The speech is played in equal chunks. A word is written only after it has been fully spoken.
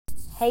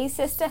Hey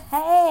sister,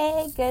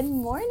 hey, good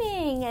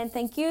morning, and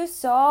thank you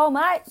so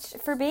much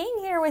for being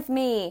here with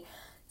me.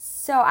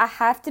 So I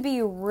have to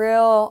be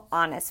real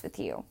honest with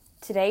you.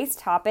 Today's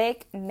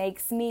topic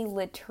makes me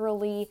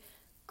literally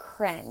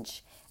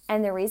cringe.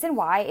 And the reason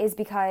why is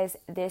because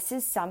this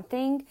is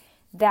something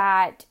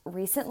that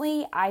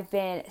recently I've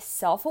been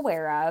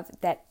self-aware of,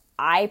 that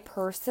I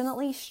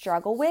personally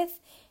struggle with,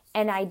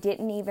 and I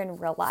didn't even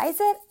realize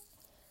it.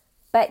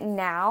 But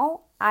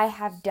now I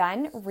have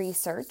done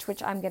research,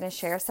 which I'm going to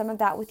share some of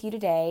that with you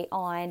today,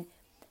 on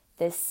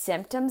the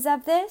symptoms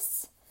of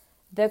this,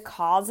 the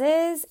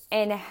causes,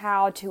 and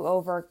how to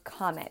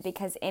overcome it.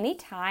 Because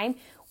anytime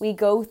we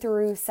go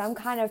through some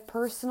kind of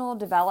personal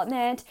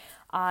development,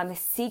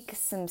 seek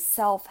some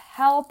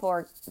self-help,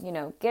 or,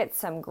 get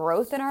some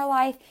growth in our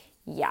life,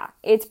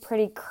 it's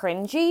pretty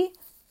cringy,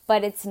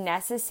 but it's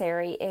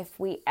necessary if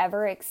we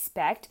ever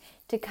expect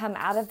to come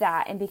out of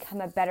that and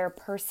become a better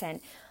person.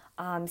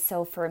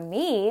 So for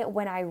me,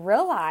 when I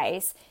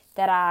realize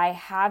that I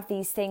have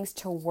these things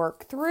to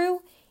work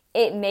through,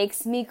 it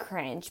makes me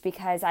cringe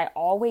because I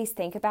always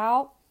think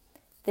about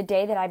the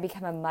day that I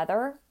become a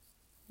mother.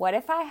 What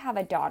if I have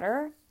a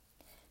daughter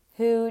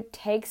who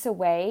takes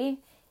away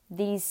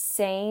these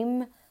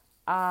same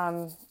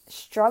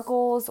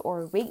struggles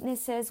or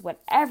weaknesses,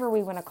 whatever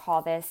we want to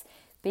call this,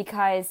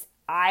 because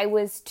I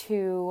was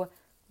too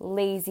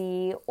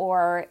lazy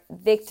or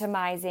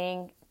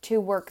victimizing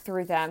to work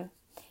through them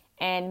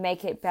and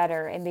make it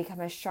better and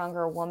become a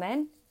stronger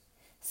woman,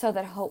 so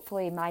that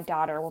hopefully my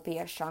daughter will be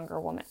a stronger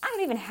woman. I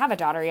don't even have a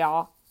daughter,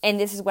 y'all, and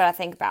this is what I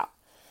think about.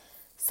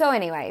 So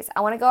anyways,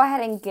 I want to go ahead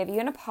and give you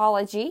an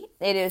apology.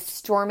 It is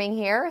storming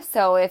here,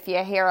 so if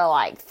you hear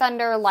like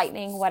thunder,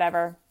 lightning,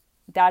 whatever,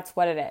 that's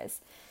what it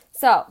is.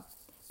 So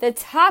the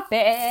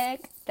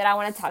topic that I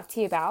want to talk to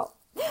you about,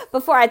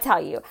 before I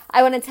tell you,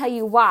 I want to tell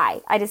you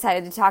why I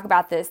decided to talk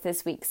about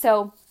this week.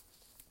 So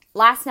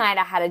last night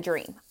I had a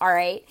dream, all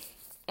right?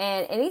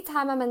 And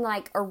anytime I'm in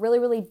like a really,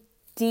 really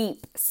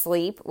deep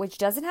sleep, which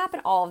doesn't happen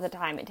all of the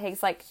time, it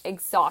takes like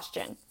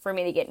exhaustion for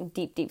me to get in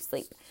deep, deep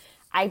sleep.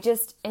 I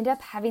just end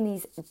up having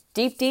these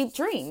deep, deep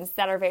dreams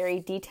that are very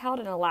detailed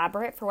and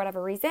elaborate for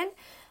whatever reason.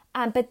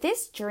 But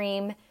this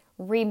dream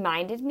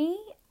reminded me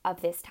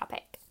of this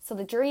topic. So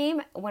the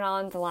dream went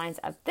on the lines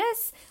of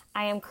this.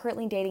 I am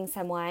currently dating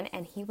someone,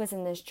 and he was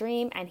in this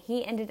dream, and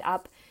he ended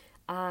up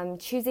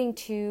choosing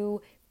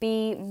to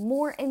be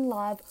more in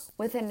love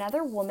with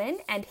another woman,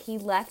 and he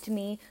left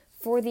me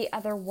for the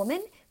other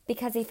woman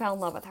because he fell in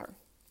love with her.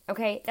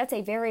 Okay, that's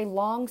a very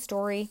long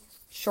story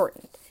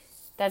shortened.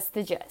 That's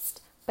the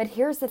gist. But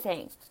here's the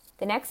thing.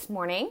 The next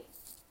morning,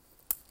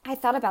 I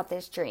thought about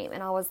this dream,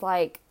 and I was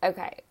like,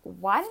 okay,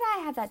 why did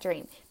I have that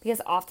dream?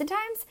 Because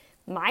oftentimes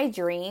my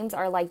dreams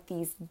are like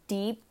these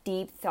deep,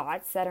 deep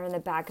thoughts that are in the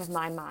back of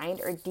my mind,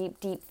 or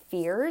deep, deep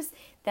fears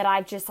that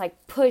I've just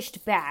like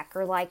pushed back,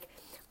 or like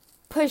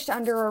pushed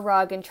under a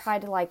rug and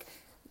tried to like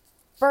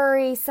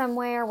bury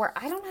somewhere where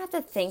I don't have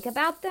to think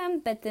about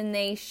them, but then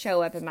they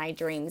show up in my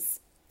dreams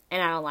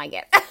and I don't like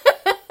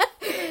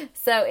it.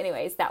 So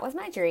anyways, that was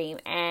my dream.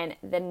 And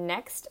the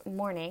next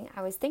morning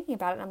I was thinking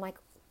about it, and I'm like,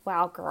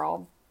 wow,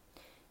 girl,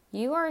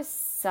 you are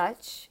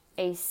such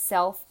a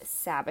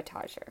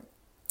self-sabotager.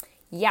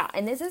 Yeah,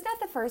 and this is not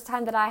the first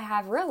time that I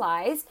have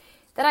realized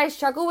that I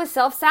struggle with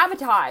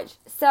self-sabotage.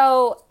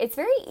 So it's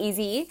very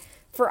easy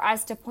for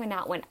us to point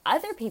out when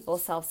other people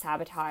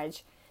self-sabotage,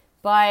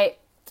 but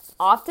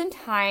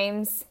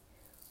oftentimes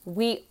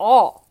we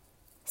all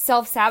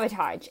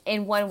self-sabotage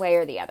in one way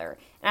or the other.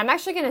 And I'm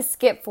actually going to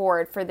skip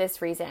forward for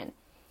this reason.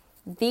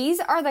 These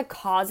are the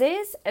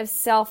causes of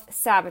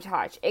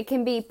self-sabotage. It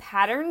can be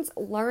patterns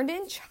learned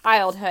in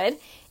childhood.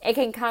 It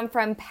can come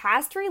from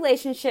past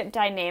relationship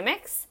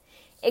dynamics.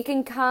 It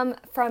can come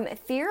from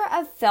fear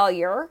of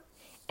failure.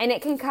 And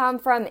it can come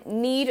from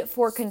need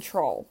for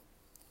control.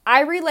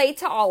 I relate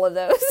to all of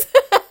those,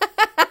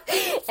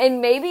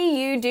 and maybe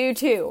you do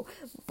too,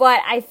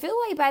 but I feel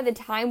like by the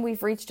time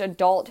we've reached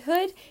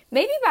adulthood,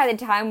 maybe by the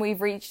time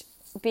we've reached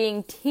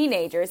being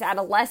teenagers,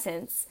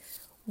 adolescents,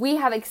 we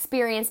have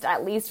experienced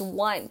at least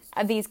one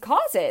of these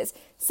causes.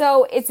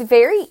 So it's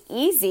very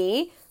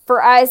easy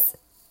for us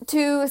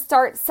to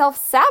start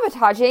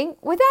self-sabotaging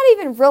without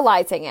even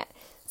realizing it.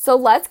 So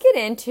let's get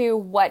into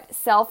what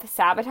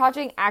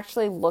self-sabotaging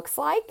actually looks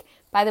like.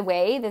 By the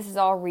way, this is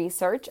all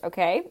research,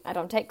 okay? I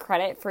don't take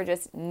credit for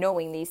just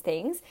knowing these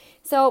things.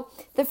 So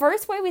the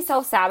first way we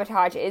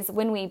self-sabotage is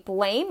when we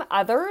blame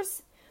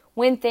others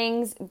when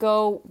things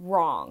go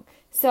wrong.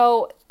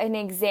 So an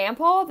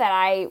example that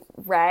I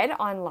read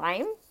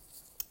online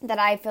that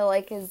I feel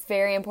like is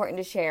very important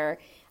to share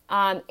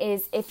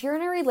is if you're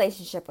in a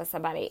relationship with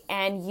somebody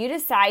and you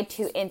decide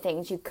to end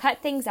things, you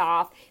cut things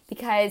off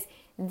because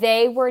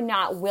they were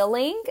not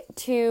willing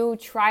to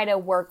try to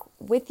work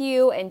with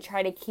you and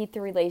try to keep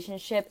the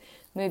relationship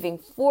moving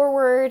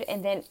forward.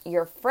 And then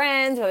your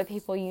friends or the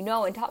people you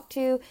know and talk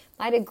to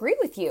might agree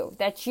with you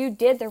that you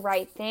did the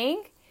right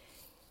thing.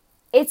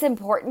 It's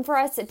important for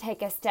us to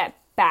take a step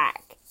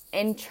back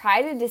and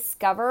try to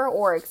discover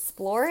or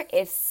explore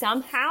if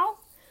somehow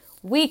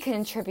we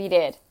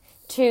contributed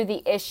to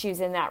the issues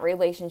in that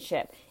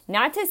relationship.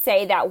 Not to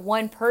say that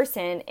one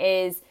person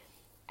is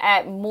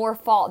at more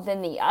fault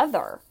than the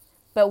other,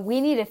 but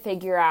we need to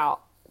figure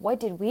out, what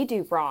did we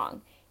do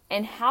wrong?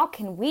 And how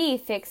can we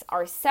fix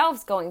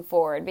ourselves going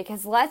forward?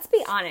 Because let's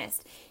be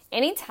honest,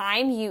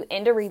 anytime you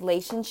end a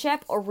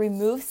relationship or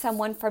remove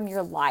someone from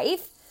your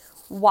life,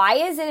 why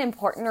is it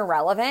important or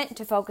relevant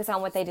to focus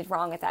on what they did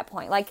wrong at that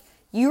point? Like,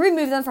 you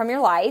remove them from your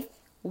life.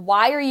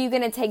 Why are you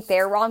going to take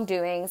their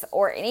wrongdoings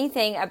or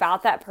anything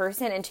about that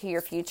person into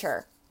your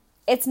future?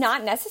 It's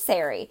not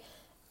necessary.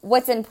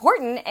 What's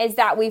important is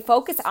that we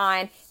focus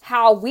on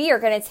how we are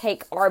going to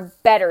take our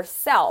better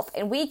self.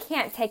 And we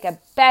can't take a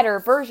better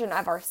version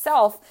of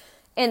ourselves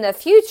in the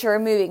future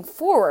moving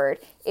forward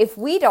if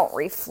we don't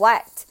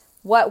reflect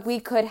what we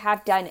could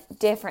have done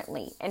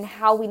differently and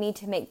how we need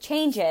to make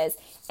changes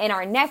in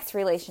our next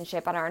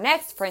relationship, on our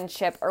next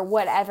friendship, or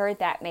whatever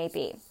that may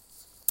be.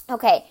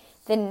 Okay,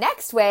 the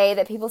next way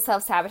that people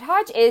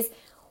self-sabotage is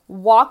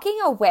walking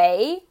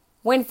away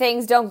when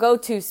things don't go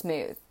too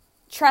smooth.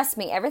 Trust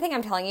me, everything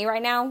I'm telling you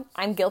right now,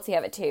 I'm guilty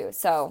of it too.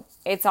 So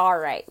it's all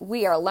right.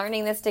 We are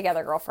learning this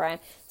together, girlfriend.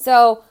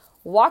 So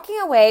walking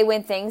away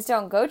when things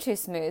don't go too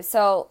smooth.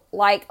 So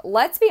like,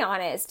 let's be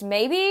honest,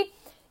 maybe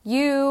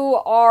you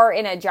are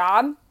in a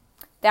job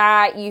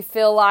that you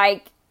feel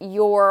like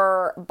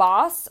your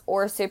boss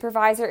or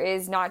supervisor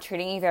is not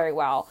treating you very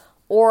well.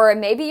 Or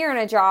maybe you're in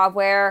a job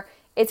where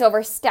it's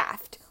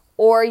overstaffed.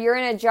 Or you're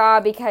in a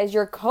job because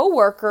your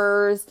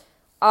coworkers,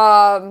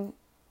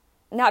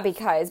 not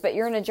because, but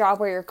you're in a job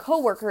where your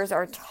coworkers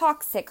are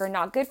toxic or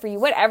not good for you.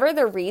 Whatever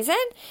the reason,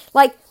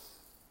 like,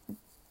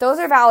 those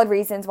are valid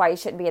reasons why you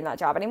shouldn't be in that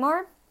job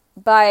anymore.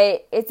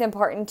 But it's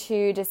important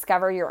to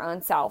discover your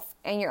own self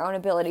and your own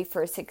ability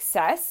for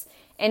success.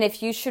 And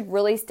if you should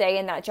really stay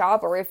in that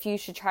job, or if you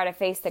should try to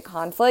face the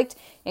conflict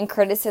and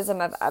criticism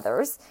of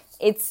others,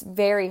 it's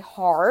very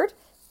hard.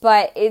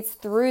 But it's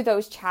through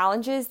those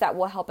challenges that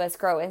will help us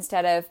grow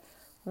instead of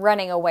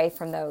running away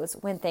from those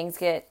when things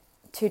get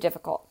too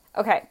difficult.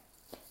 Okay,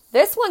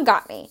 this one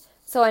got me.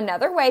 So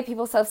another way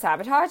people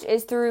self-sabotage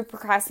is through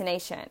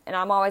procrastination. And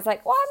I'm always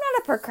like, well, I'm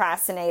not a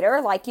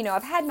procrastinator. Like,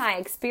 I've had my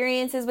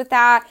experiences with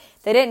that.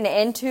 They didn't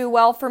end too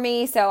well for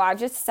me. So I've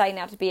just decided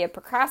not to be a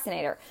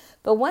procrastinator.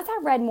 But once I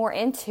read more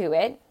into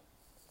it,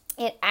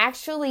 it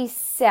actually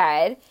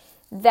said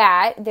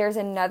that there's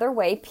another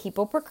way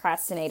people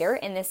procrastinator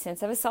in the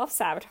sense of a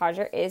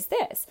self-sabotager is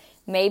this.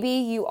 Maybe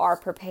you are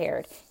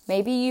prepared.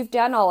 Maybe you've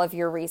done all of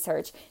your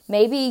research.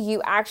 Maybe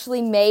you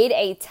actually made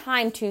a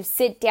time to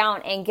sit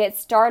down and get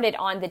started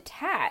on the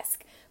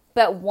task.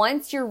 But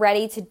once you're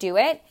ready to do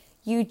it,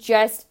 you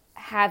just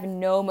have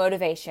no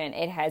motivation.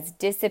 It has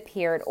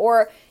disappeared,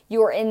 or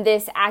you're in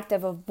this act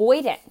of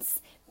avoidance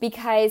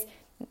because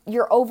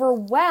you're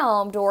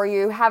overwhelmed, or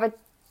you have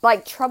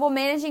trouble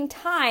managing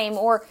time,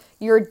 or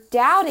you're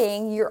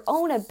doubting your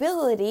own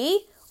ability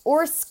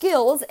or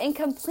skills in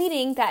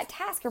completing that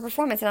task or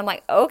performance. And I'm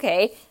like,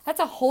 okay, that's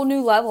a whole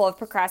new level of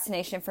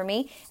procrastination for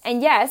me.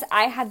 And yes,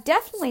 I have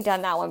definitely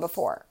done that one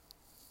before.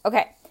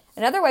 Okay,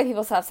 another way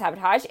people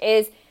self-sabotage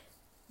is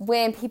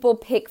when people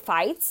pick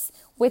fights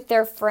with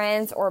their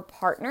friends or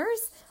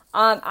partners.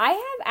 I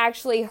have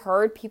actually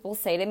heard people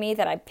say to me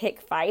that I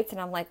pick fights,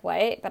 and I'm like,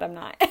 what? But I'm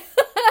not.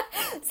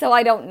 So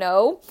I don't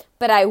know.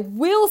 But I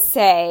will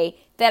say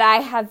that I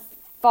have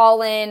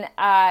fallen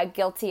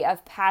guilty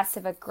of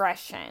passive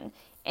aggression.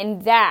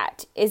 And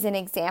that is an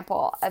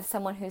example of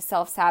someone who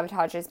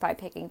self-sabotages by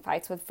picking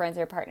fights with friends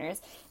or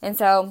partners. And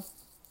so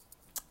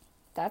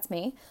that's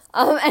me.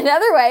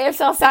 Another way of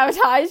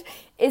self-sabotage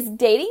is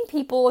dating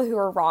people who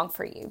are wrong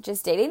for you.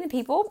 Just dating the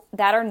people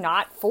that are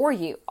not for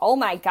you. Oh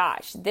my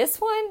gosh. This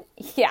one,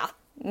 yeah,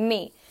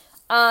 me.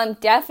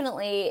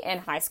 Definitely in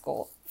high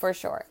school, for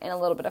sure, and a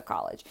little bit of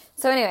college.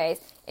 So anyways,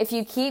 if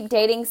you keep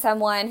dating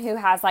someone who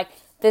has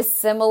this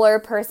similar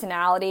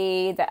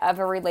personality of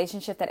a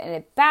relationship that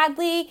ended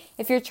badly,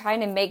 if you're trying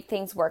to make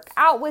things work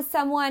out with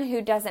someone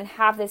who doesn't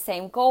have the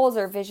same goals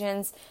or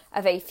visions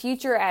of a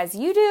future as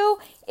you do,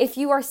 if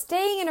you are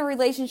staying in a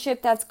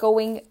relationship that's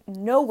going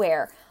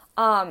nowhere,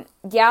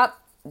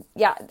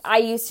 yeah, I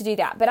used to do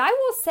that. But I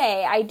will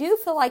say, I do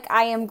feel like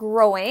I am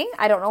growing.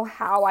 I don't know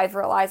how I've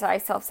realized that I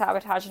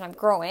self-sabotage and I'm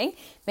growing.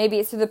 Maybe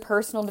it's through the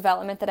personal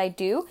development that I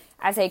do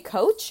as a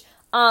coach.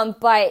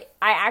 But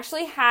I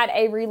actually had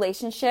a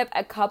relationship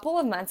a couple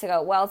of months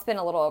ago. Well, it's been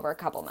a little over a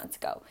couple months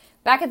ago.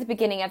 Back at the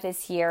beginning of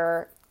this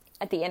year,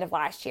 at the end of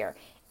last year.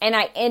 And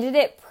I ended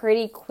it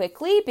pretty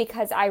quickly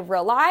because I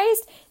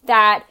realized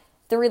that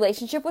the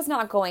relationship was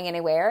not going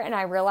anywhere. And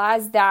I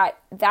realized that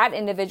that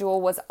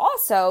individual was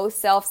also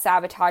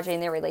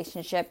self-sabotaging their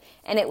relationship.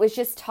 And it was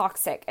just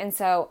toxic. And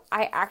so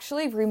I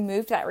actually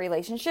removed that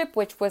relationship,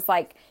 which was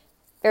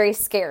very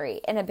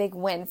scary and a big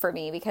win for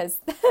me because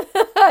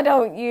I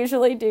don't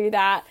usually do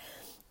that.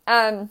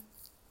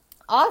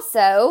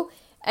 Also,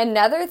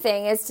 another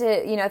thing is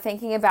to,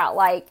 thinking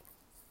about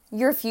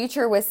your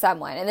future with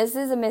someone. And this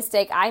is a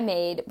mistake I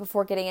made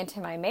before getting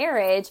into my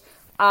marriage.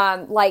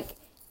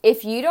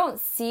 If you don't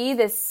see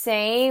the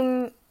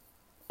same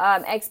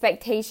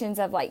expectations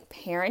of like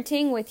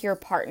parenting with your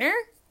partner,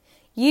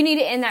 you need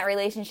to end that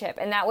relationship.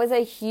 And that was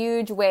a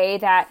huge way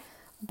that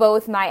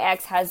both my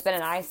ex-husband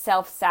and I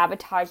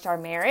self-sabotaged our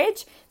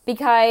marriage,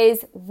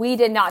 because we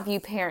did not view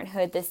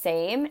parenthood the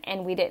same,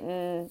 and we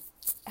didn't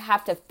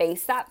have to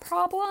face that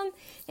problem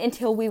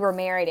until we were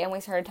married and we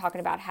started talking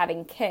about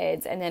having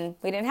kids. And then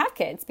we didn't have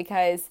kids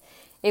because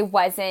it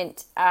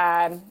wasn't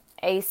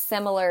a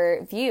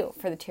similar view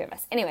for the two of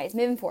us. Anyways,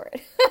 moving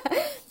forward.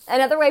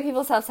 Another way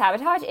people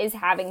self-sabotage is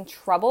having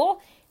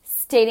trouble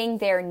stating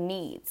their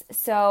needs.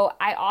 So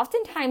I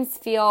oftentimes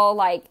feel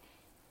like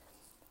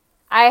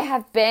I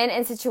have been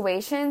in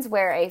situations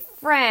where a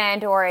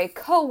friend or a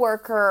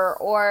coworker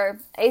or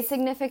a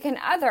significant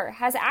other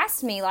has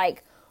asked me,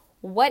 like,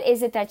 what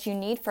is it that you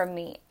need from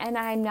me? And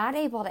I'm not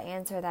able to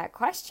answer that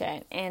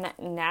question. And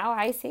now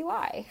I see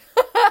why.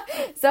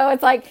 So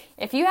it's like,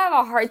 if you have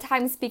a hard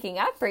time speaking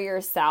up for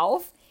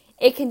yourself,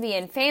 it can be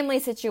in family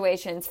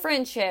situations,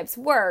 friendships,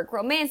 work,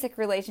 romantic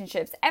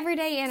relationships,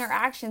 everyday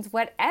interactions,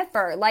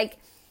 whatever. Like,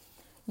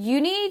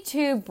 you need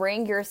to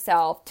bring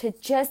yourself to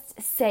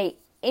just say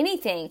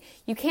anything.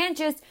 You can't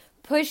just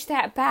push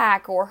that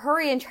back or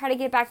hurry and try to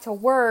get back to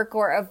work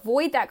or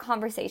avoid that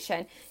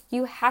conversation.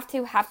 You have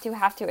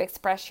to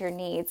express your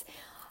needs.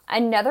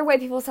 Another way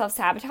people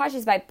self-sabotage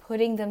is by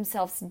putting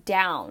themselves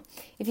down.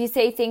 If you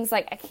say things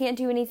like, I can't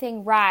do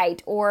anything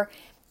right, or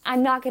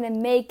I'm not going to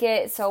make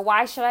it, so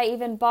why should I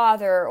even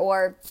bother?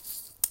 Or,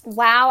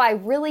 wow, I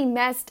really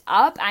messed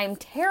up. I'm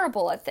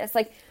terrible at this.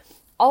 Like,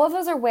 all of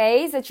those are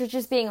ways that you're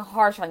just being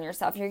harsh on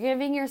yourself. You're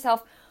giving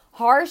yourself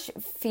harsh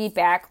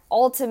feedback,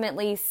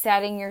 ultimately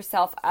setting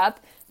yourself up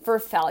for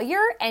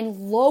failure and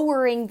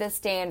lowering the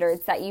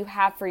standards that you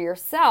have for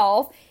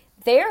yourself,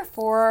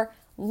 therefore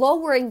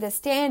lowering the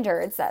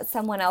standards that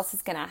someone else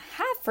is going to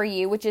have for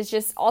you, which is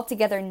just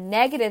altogether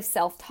negative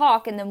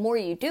self-talk. And the more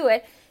you do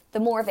it, the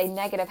more of a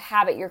negative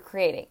habit you're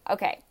creating.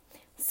 Okay,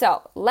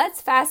 so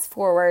let's fast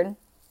forward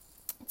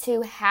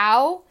to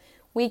how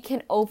we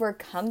can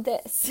overcome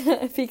this,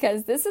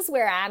 because this is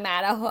where I'm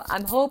at.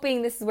 I'm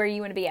hoping this is where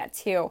you want to be at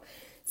too.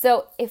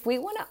 So if we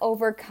want to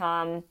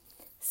overcome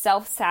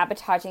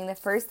self-sabotaging, the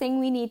first thing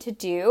we need to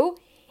do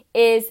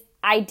is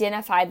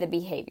identify the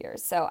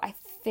behaviors. So I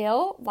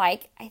feel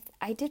like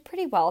I did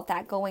pretty well at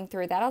that, going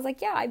through that. I was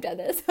like, yeah, I've done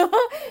this.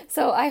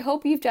 So I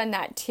hope you've done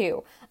that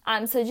too.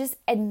 So just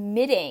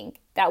admitting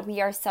that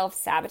we are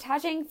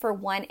self-sabotaging, for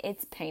one,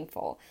 it's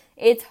painful.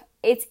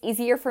 It's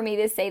easier for me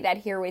to say that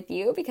here with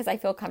you because I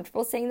feel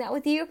comfortable saying that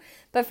with you.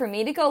 But for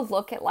me to go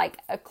look at like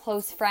a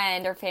close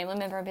friend or family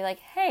member and be like,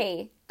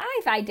 hey,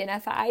 I've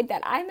identified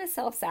that I'm a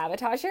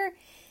self-sabotager,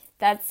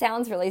 that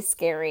sounds really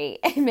scary.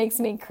 It makes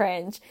me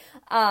cringe.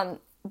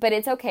 But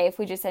it's okay if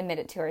we just admit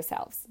it to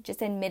ourselves.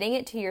 Just admitting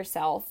it to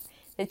yourself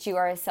that you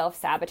are a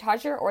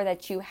self-sabotager or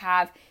that you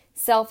have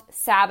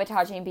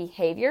self-sabotaging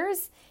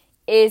behaviors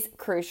is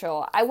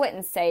crucial. I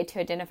wouldn't say to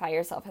identify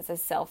yourself as a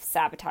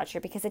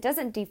self-sabotager because it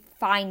doesn't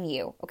define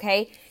you,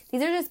 okay?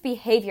 These are just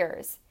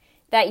behaviors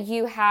that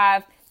you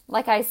have,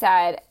 like I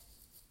said,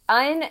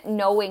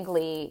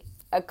 unknowingly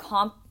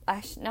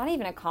not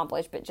even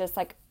accomplished, but just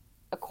like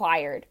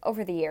acquired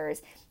over the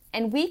years.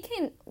 And we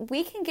can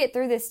get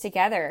through this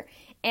together.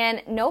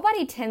 And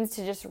nobody tends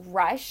to just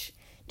rush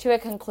to a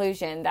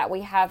conclusion that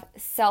we have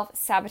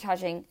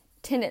self-sabotaging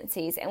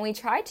tendencies, and we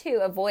try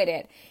to avoid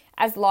it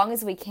as long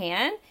as we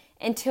can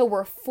until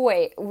we're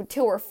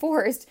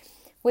forced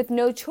with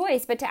no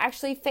choice but to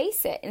actually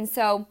face it. And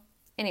so,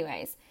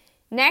 anyways,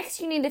 next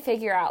you need to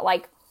figure out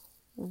like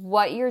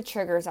what your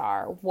triggers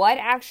are, what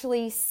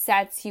actually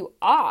sets you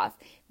off.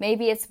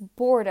 Maybe it's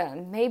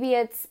boredom, maybe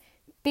it's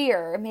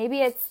fear,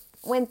 maybe it's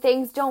when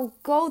things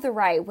don't go the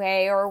right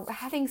way, or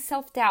having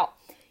self-doubt.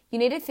 You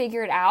need to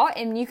figure it out,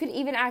 and you could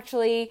even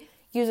actually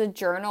use a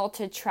journal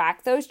to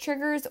track those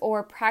triggers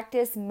or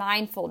practice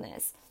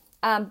mindfulness.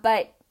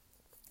 But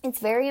it's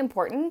very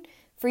important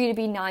for you to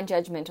be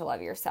non-judgmental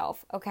of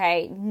yourself,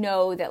 okay?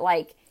 Know that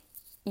like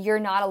you're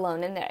not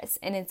alone in this,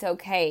 and it's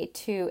okay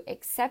to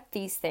accept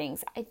these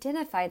things,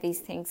 identify these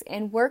things,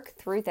 and work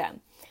through them.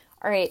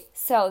 All right,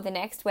 so the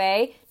next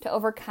way to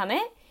overcome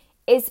it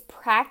is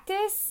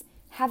practice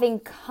having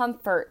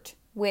comfort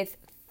with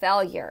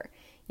failure.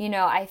 You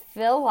know, I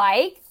feel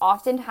like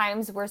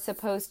oftentimes we're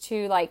supposed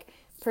to like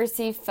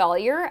perceive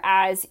failure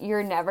as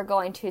you're never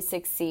going to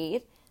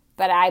succeed.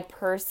 But I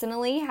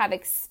personally have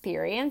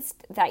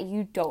experienced that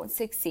you don't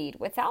succeed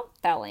without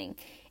failing.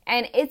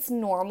 And it's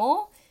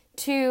normal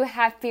to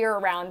have fear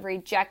around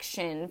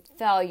rejection,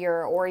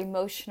 failure, or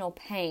emotional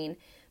pain,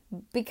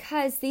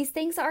 because these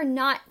things are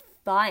not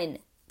fun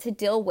to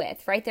deal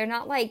with, right? They're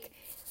not like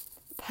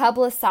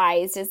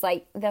publicized as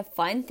like the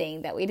fun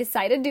thing that we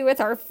decide to do with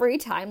our free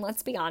time,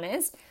 let's be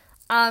honest.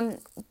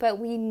 But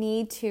we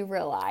need to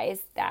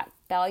realize that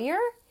failure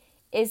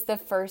is the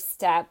first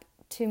step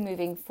to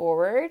moving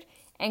forward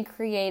and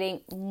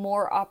creating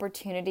more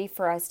opportunity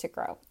for us to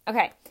grow.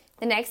 Okay,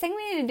 the next thing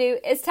we need to do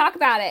is talk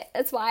about it.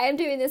 That's why I'm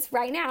doing this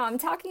right now. I'm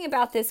talking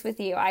about this with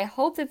you. I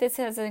hope that this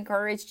has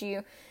encouraged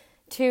you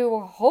to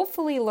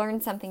hopefully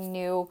learn something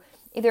new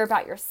either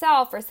about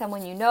yourself or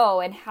someone you know,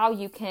 and how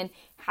you can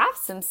have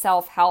some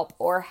self-help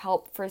or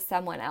help for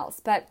someone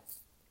else. But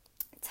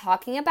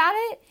talking about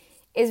it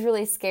is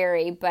really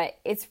scary, but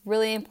it's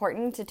really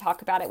important to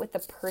talk about it with the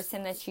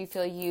person that you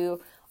feel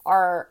you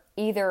are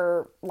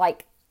either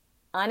like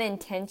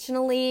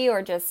unintentionally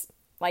or just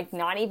like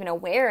not even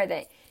aware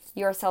that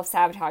you're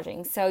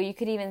self-sabotaging. So you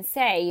could even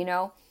say, you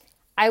know,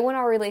 I want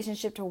our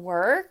relationship to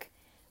work,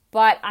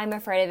 but I'm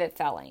afraid of it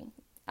failing.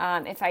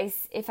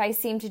 If I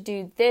seem to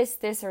do this,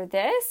 or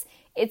this,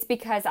 it's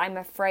because I'm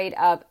afraid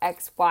of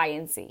X, Y,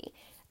 and Z.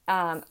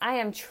 I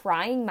am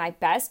trying my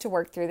best to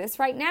work through this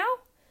right now,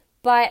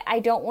 but I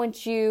don't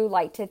want you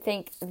like to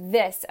think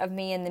this of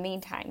me in the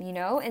meantime, you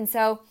know? And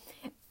so,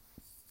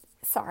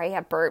 sorry, I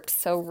burped,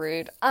 so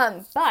rude.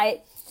 But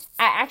I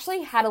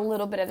actually had a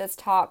little bit of this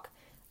talk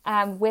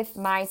with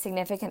my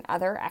significant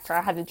other after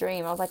I had the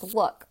dream. I was like,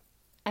 look,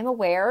 I'm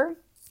aware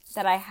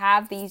that I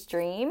have these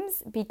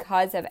dreams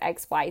because of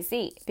X, Y,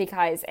 Z.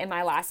 Because in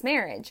my last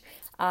marriage,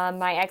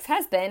 my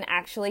ex-husband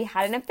actually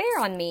had an affair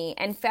on me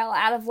and fell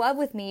out of love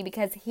with me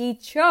because he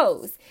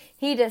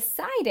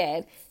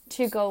decided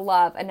to go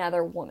love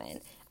another woman.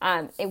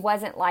 It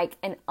wasn't like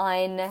an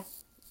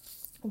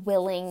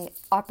unwilling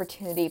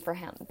opportunity for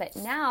him. But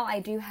now I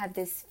do have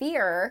this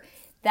fear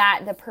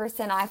that the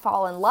person I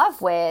fall in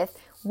love with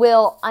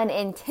will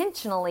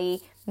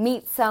unintentionally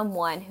meet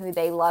someone who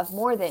they love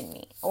more than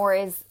me, or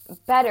is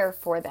better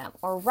for them,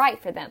 or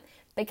right for them.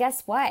 But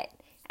guess what?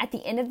 At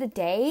the end of the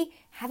day,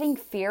 having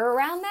fear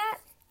around that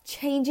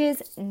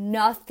changes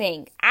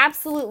nothing.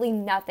 Absolutely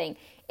nothing.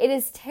 It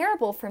is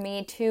terrible for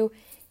me to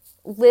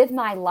live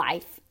my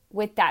life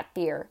with that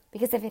fear,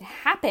 because if it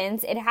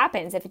happens, it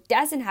happens. If it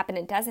doesn't happen,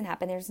 it doesn't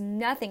happen. There's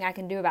nothing I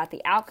can do about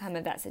the outcome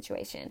of that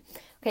situation.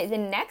 Okay, the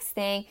next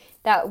thing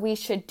that we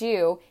should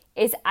do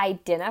is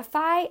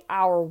identify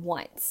our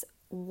wants.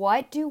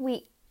 What do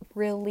we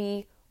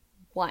really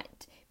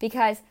want?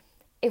 Because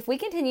if we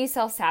continue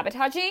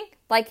self-sabotaging,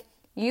 like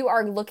you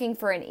are looking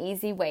for an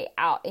easy way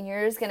out, and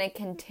you're just going to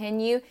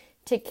continue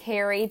to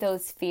carry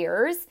those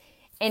fears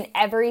in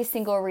every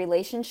single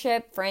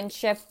relationship,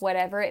 friendship,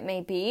 whatever it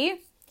may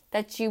be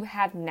that you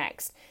have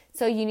next.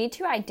 So you need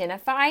to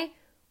identify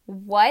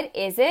what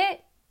is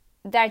it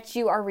that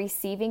you are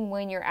receiving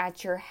when you're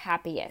at your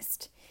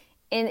happiest.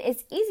 And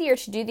it's easier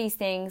to do these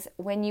things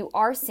when you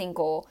are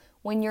single,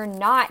 when you're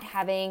not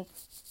having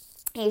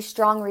a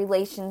strong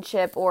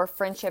relationship or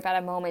friendship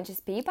at a moment.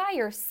 Just be by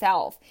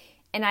yourself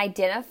and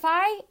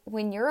identify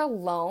when you're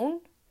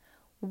alone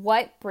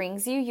what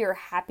brings you your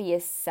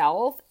happiest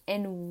self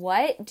and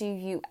what do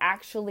you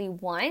actually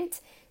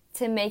want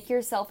to make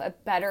yourself a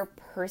better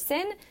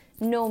person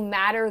no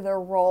matter the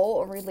role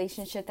or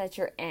relationship that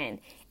you're in.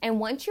 And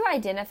once you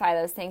identify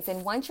those things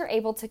and once you're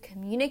able to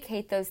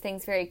communicate those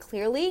things very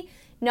clearly,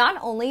 not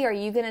only are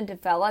you going to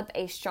develop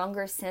a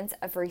stronger sense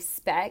of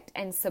respect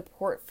and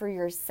support for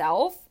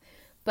yourself,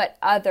 but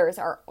others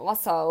are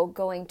also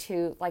going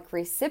to like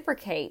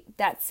reciprocate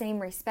that same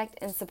respect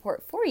and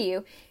support for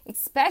you,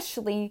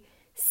 especially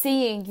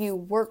seeing you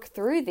work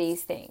through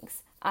these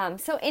things.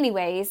 So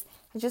anyways,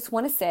 I just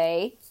want to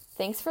say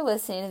thanks for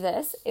listening to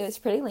this. It was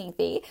pretty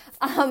lengthy,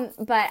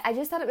 but I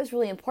just thought it was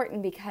really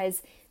important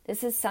because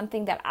this is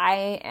something that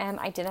I am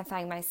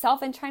identifying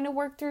myself and trying to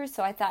work through.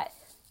 So I thought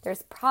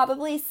there's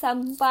probably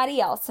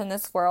somebody else in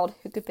this world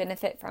who could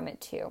benefit from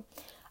it too.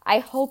 I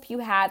hope you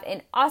have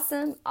an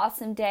awesome,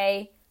 awesome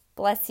day.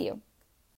 Bless you.